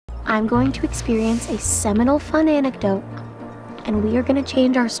I'm going to experience a seminal fun anecdote, and we are going to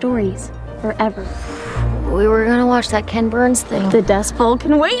change our stories forever. We were gonna watch that Ken Burns thing. The Death Bowl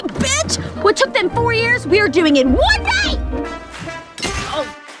can wait, bitch! What took them 4 years, we are doing in 1 day!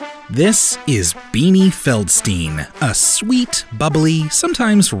 This is Beanie Feldstein, a sweet, bubbly,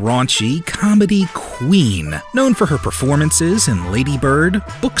 sometimes raunchy comedy queen, known for her performances in Lady Bird,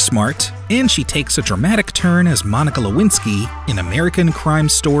 Booksmart, and she takes a dramatic turn as Monica Lewinsky in American crime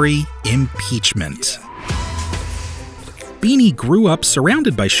story Impeachment. Beanie grew up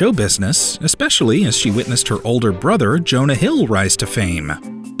surrounded by show business, especially as she witnessed her older brother, Jonah Hill, rise to fame.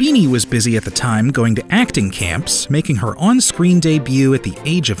 Beanie was busy at the time going to acting camps, making her on-screen debut at the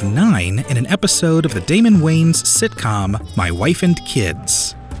age of 9 in an episode of the Damon Wayans sitcom My Wife and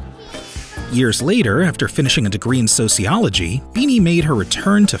Kids. Years later, after finishing a degree in sociology, Beanie made her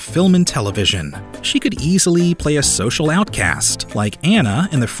return to film and television. She could easily play a social outcast, like Anna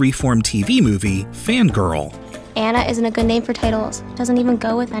in the freeform TV movie Fangirl. Anna isn't a good name for titles. It doesn't even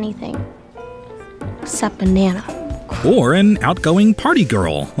go with anything. Except banana. Or an outgoing party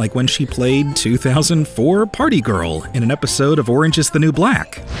girl, like when she played 2004 Party Girl in an episode of Orange is the New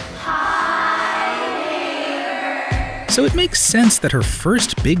Black. So it makes sense that her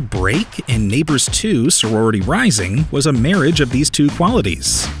first big break in Neighbors 2 Sorority Rising was a marriage of these two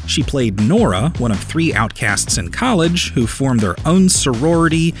qualities. She played Nora, one of 3 outcasts in college who form their own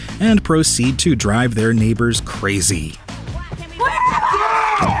sorority and proceed to drive their neighbors crazy.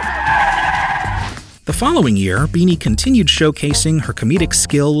 The following year, Beanie continued showcasing her comedic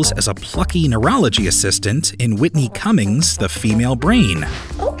skills as a plucky neurology assistant in Whitney Cummings' The Female Brain.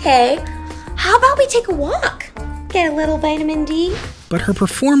 Okay, how about we take a walk? Get a little vitamin D. But her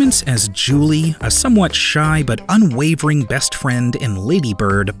performance as Julie, a somewhat shy but unwavering best friend in Lady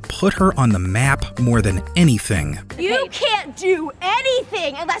Bird, put her on the map more than anything. You can't do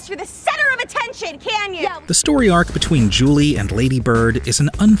anything unless you're the center of attention, can you? The story arc between Julie and Lady Bird is an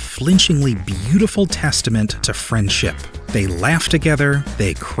unflinchingly beautiful testament to friendship. They laugh together,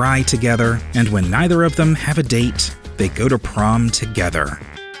 they cry together, and when neither of them have a date, they go to prom together.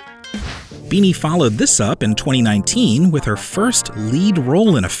 Beanie followed this up in 2019 with her first lead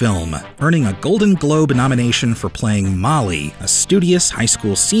role in a film, earning a Golden Globe nomination for playing Molly, a studious high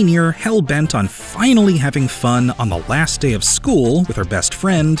school senior hell-bent on finally having fun on the last day of school with her best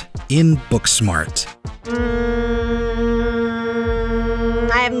friend in Booksmart.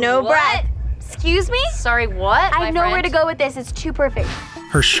 I have no breath. Excuse me? Sorry, what? I have nowhere to go with this. It's too perfect.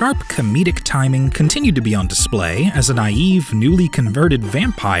 Her sharp comedic timing continued to be on display as a naive, newly converted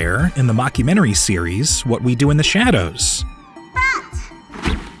vampire in the mockumentary series What We Do in the Shadows.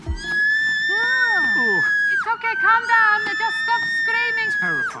 It's okay, calm down. Just stop screaming.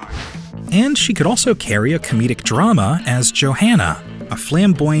 Terrifying. And she could also carry a comedic drama as Johanna, a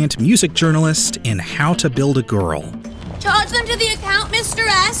flamboyant music journalist in How to Build a Girl. Charge them to the account, Mr.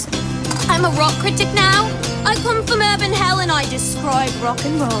 S. I'm a rock critic now. I come from urban hell and I describe rock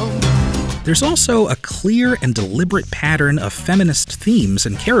and roll. There's also a clear and deliberate pattern of feminist themes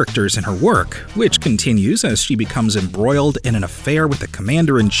and characters in her work, which continues as she becomes embroiled in an affair with the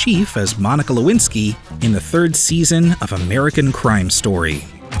commander-in-chief as Monica Lewinsky in the 3rd season of American Crime Story.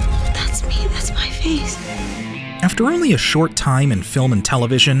 That's me, that's my face. After only a short time in film and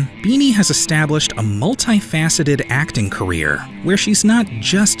television, Beanie has established a multifaceted acting career where she's not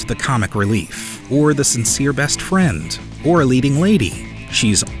just the comic relief, or the sincere best friend, or a leading lady.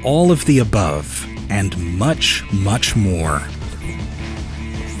 She's all of the above, and much, much more.